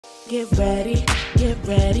get ready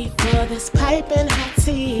for this piping hot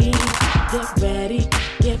tea.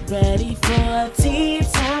 Get ready for tea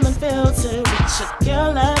time unfiltered with your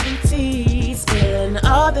girl Lovelyti. Spilling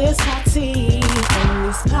all this hot tea on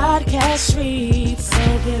these podcast streets.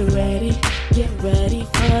 So get ready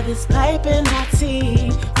for this piping hot tea.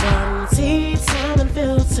 From tea time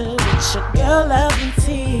unfiltered with your girl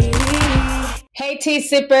Lovelyti. Hey tea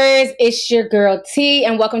sippers, it's your girl T,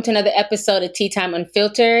 and welcome to another episode of Tea Time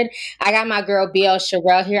Unfiltered. I got my girl BL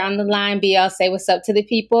Sherelle here on the line. BL, say what's up to the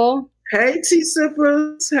people. Hey tea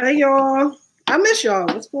sippers, hey y'all. I miss y'all.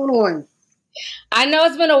 What's going on? I know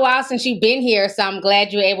it's been a while since you've been here, so I'm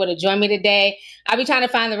glad you were able to join me today. I'll be trying to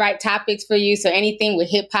find the right topics for you, so anything with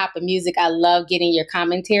hip hop and music, I love getting your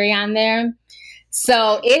commentary on there.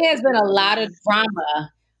 So it has been a lot of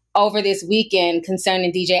drama over this weekend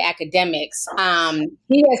concerning DJ Akademiks.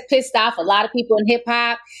 He has pissed off a lot of people in hip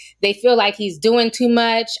hop. They feel like he's doing too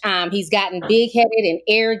much. He's gotten big-headed and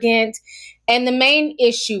arrogant. And the main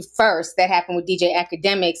issue first that happened with DJ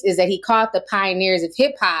Akademiks is that he called the pioneers of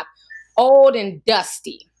hip hop old and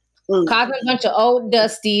dusty. Called them a bunch of old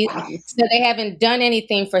dusties. So they haven't done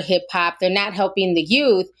anything for hip hop. They're not helping the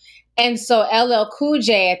youth. And so LL Cool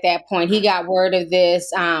J at that point, he got word of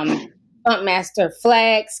this. Master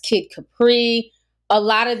Flex, Kid Capri, a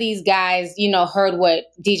lot of these guys, heard what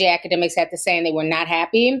DJ Akademiks had to say and they were not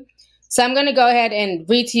happy. So I'm going to go ahead and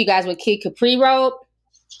read to you guys what Kid Capri wrote,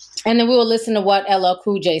 and then we will listen to what LL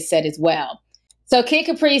Cool J said as well. So Kid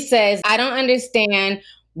Capri says, I don't understand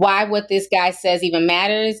why what this guy says even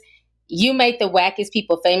matters. You make the wackest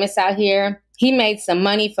people famous out here. He made some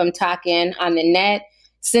money from talking on the net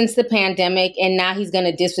since the pandemic, and now he's going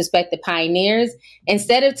to disrespect the pioneers.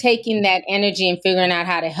 Instead of taking that energy and figuring out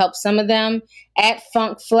how to help some of them, at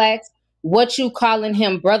Funk Flex, what you calling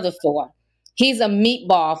him brother for? He's a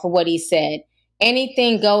meatball for what he said.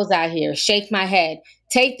 Anything goes out here. Shake my head.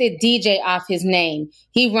 Take the DJ off his name.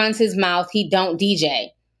 He runs his mouth. He don't DJ.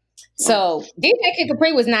 So DJ Kid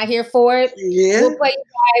Capri was not here for it. Yeah. We'll play you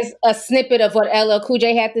guys a snippet of what LL Cool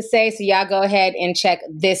J had to say, so y'all go ahead and check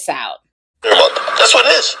this out. That's what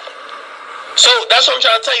it is. So that's what I'm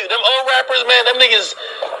trying to tell you. Them old rappers, man, them niggas,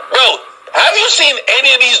 bro, have you seen any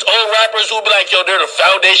of these old rappers who be like, yo, they're the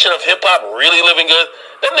foundation of hip hop, really living good?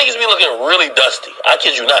 Them niggas be looking really dusty. I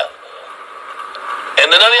kid you not. And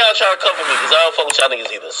then none of y'all trying to come for me because I don't fuck with y'all niggas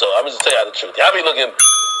either. So I'm just tell y'all the truth. Y'all be looking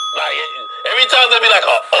like, every time they be like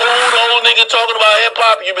an old nigga talking about hip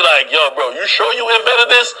hop, you be like, yo, bro, you sure you invented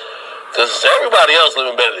this? Because everybody else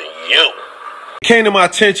living better than you. Came to my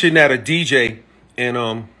attention that a DJ, and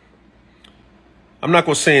I'm not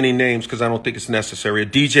going to say any names because I don't think it's necessary. A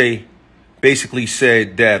DJ basically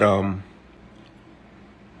said that, a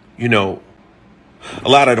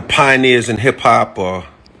lot of the pioneers in hip hop are,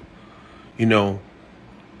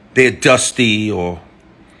 they're dusty, or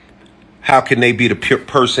how can they be the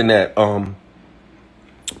person that,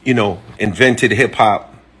 invented hip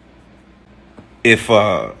hop if,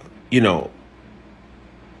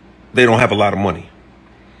 they don't have a lot of money,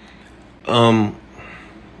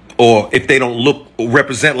 or if they don't look or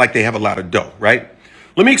represent like they have a lot of dough, right?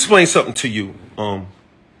 Let me explain something to you,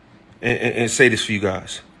 and say this for you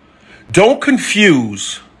guys. Don't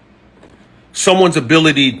confuse someone's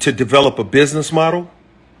ability to develop a business model.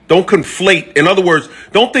 Don't conflate. In other words,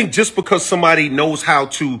 don't think just because somebody knows how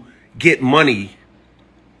to get money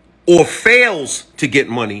or fails to get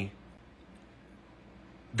money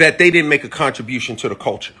that they didn't make a contribution to the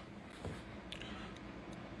culture.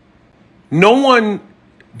 No one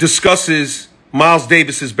discusses Miles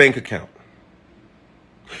Davis's bank account.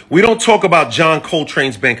 We don't talk about John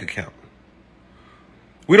Coltrane's bank account.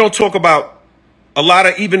 We don't talk about a lot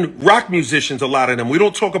of even rock musicians, a lot of them. We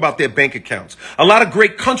don't talk about their bank accounts. A lot of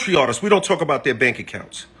great country artists, we don't talk about their bank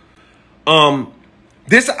accounts.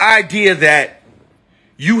 This idea that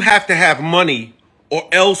you have to have money or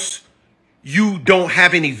else you don't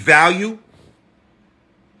have any value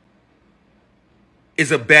is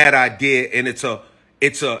a bad idea, and it's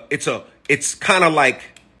kind of like,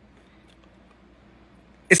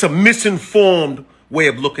 it's a misinformed way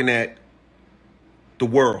of looking at the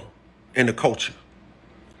world and the culture.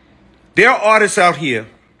 There are artists out here.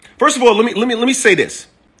 First of all, let me say this.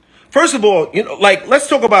 First of all, let's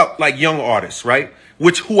talk about like young artists, right?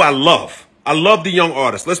 Who I love. I love the young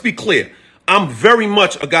artists. Let's be clear. I'm very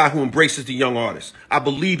much a guy who embraces the young artists. I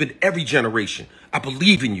believe in every generation. I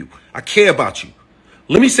believe in you. I care about you.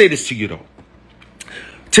 Let me say this to you, though.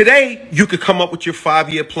 Today, you could come up with your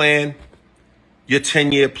 5-year plan, your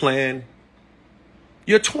 10-year plan,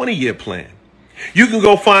 your 20-year plan. You can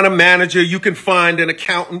go find a manager. You can find an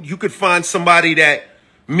accountant. You could find somebody that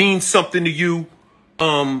means something to you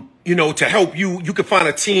you know, to help you. You can find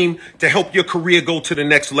a team to help your career go to the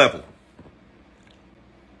next level.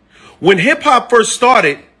 When hip hop first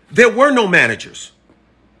started, there were no managers.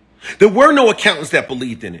 There were no accountants that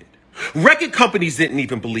believed in it. Record companies didn't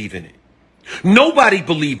even believe in it. Nobody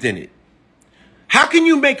believed in it. How can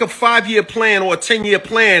you make a 5-year plan or a 10-year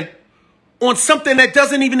plan on something that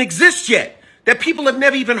doesn't even exist yet, that people have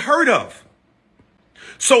never even heard of?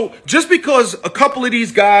 So just because a couple of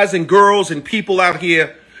these guys and girls and people out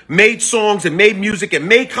here made songs and made music and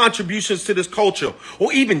made contributions to this culture,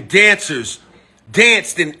 or even dancers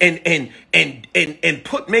danced and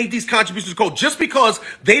made these contributions go, just because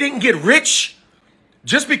they didn't get rich,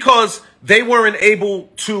 just because they weren't able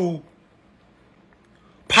to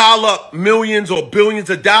pile up millions or billions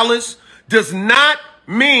of dollars, does not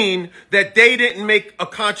mean that they didn't make a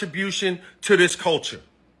contribution to this culture.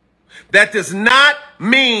 That does not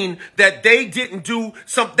mean that they didn't do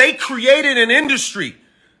something. They created an industry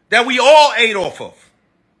that we all ate off of.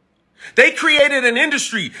 They created an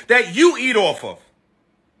industry that you eat off of.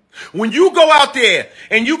 When you go out there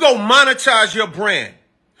and you go monetize your brand,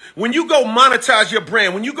 when you go monetize your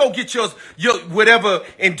brand, when you go get your whatever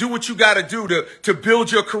and do what you got to do to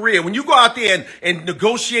build your career, when you go out there and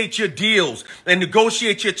negotiate your deals and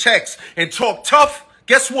negotiate your checks and talk tough,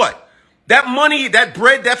 guess what? That money, that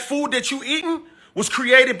bread, that food that you eating was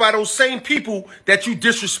created by those same people that you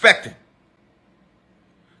disrespecting.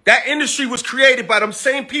 That industry was created by them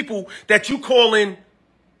same people that you call in,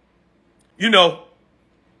 you know,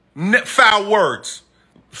 foul words,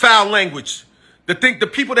 foul language. The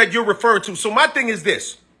people that you're referring to. So my thing is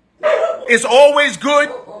this. It's always good.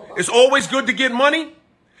 It's always good to get money.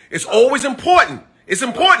 It's always important. It's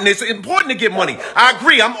important. It's important to get money. I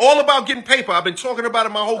agree. I'm all about getting paper. I've been talking about it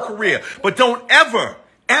my whole career. But don't ever,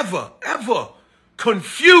 ever, ever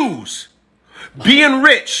confuse being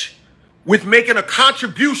rich with making a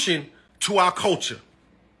contribution to our culture.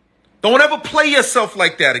 Don't ever play yourself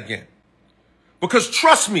like that again. Because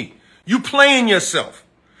trust me, you playing yourself.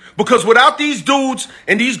 Because without these dudes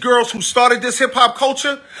and these girls who started this hip hop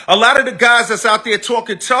culture, a lot of the guys that's out there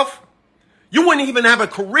talking tough, you wouldn't even have a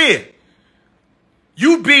career.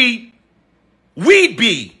 We'd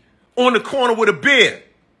be on the corner with a beer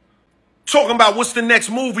talking about what's the next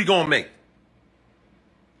move we gonna make.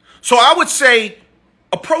 So I would say,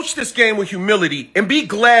 approach this game with humility and be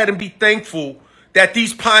glad and be thankful that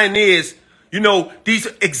these pioneers, you know,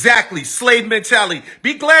 exactly, slave mentality.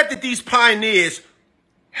 Be glad that these pioneers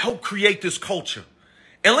help create this culture.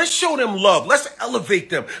 And let's show them love. Let's elevate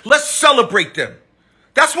them. Let's celebrate them.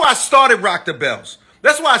 That's why I started Rock the Bells.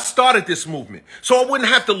 That's why I started this movement. So I wouldn't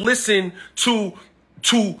have to listen to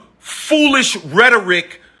foolish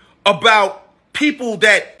rhetoric about people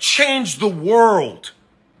that change the world.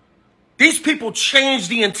 These people change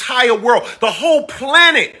the entire world. The whole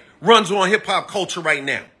planet runs on hip hop culture right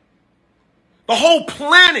now. The whole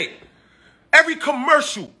planet, every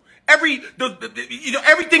commercial,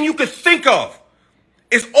 everything you could think of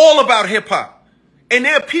is all about hip hop. And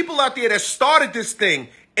there are people out there that started this thing,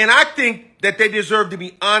 and I think that they deserve to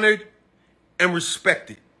be honored and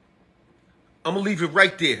respected. I'm going to leave it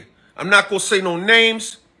right there. I'm not going to say no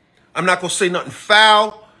names. I'm not going to say nothing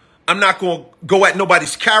foul. I'm not going to go at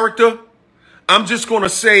nobody's character. I'm just going to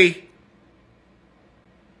say,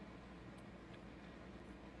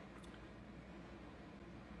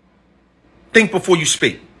 think before you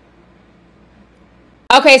speak.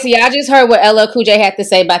 Okay, so y'all just heard what LL Cool J had to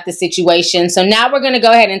say about the situation. So now we're going to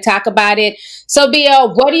go ahead and talk about it. So,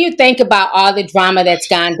 BL, what do you think about all the drama that's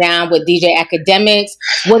gone down with DJ Akademiks?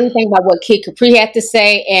 What do you think about what Kid Capri had to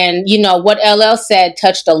say? And, you know, what LL said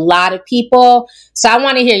touched a lot of people. So I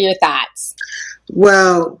want to hear your thoughts.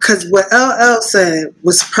 Well, because what LL said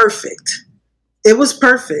was perfect. It was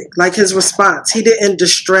perfect, like his response. He didn't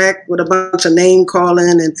distract with a bunch of name calling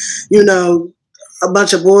and, you know, a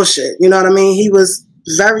bunch of bullshit. You know what I mean? He was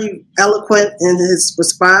very eloquent in his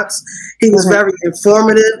response. He was very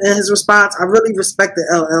informative in his response. I really respected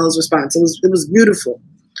LL's response. It was beautiful.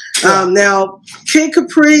 Yeah. Now, Kid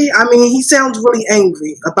Capri, I mean, he sounds really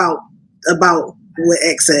angry about what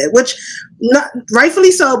X said, which not rightfully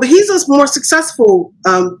so, but he's a more successful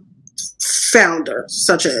founder,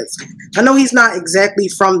 such as, I know he's not exactly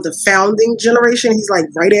from the founding generation, he's like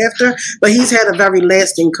right after, but he's had a very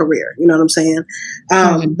lasting career, you know what I'm saying?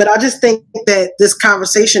 But I just think that this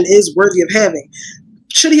conversation is worthy of having.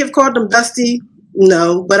 Should he have called them Dusty?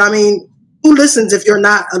 No, but I mean, who listens if you're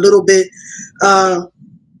not a little bit,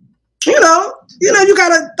 you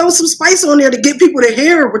gotta throw some spice on there to get people to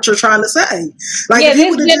hear what you're trying to say. Like, yeah,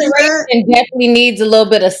 this generation definitely needs a little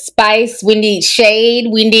bit of spice. We need shade.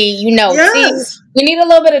 We need, yes. we need a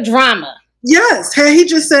little bit of drama. Yes, had he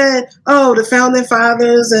just said, oh, the founding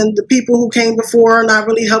fathers and the people who came before are not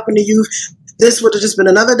really helping the youth, this would have just been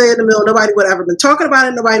another day in the mill. Nobody would have ever been talking about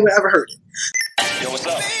it. Nobody would have ever heard it. Yo, what's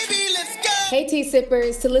up? Hey, Tea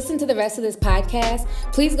Sippers. To listen to the rest of this podcast,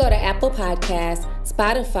 please go to Apple Podcasts,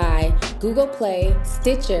 Spotify, Google Play,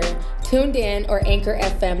 Stitcher, TuneIn, or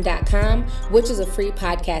AnchorFM.com, which is a free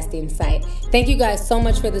podcasting site. Thank you guys so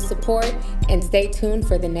much for the support, and stay tuned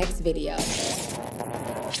for the next video.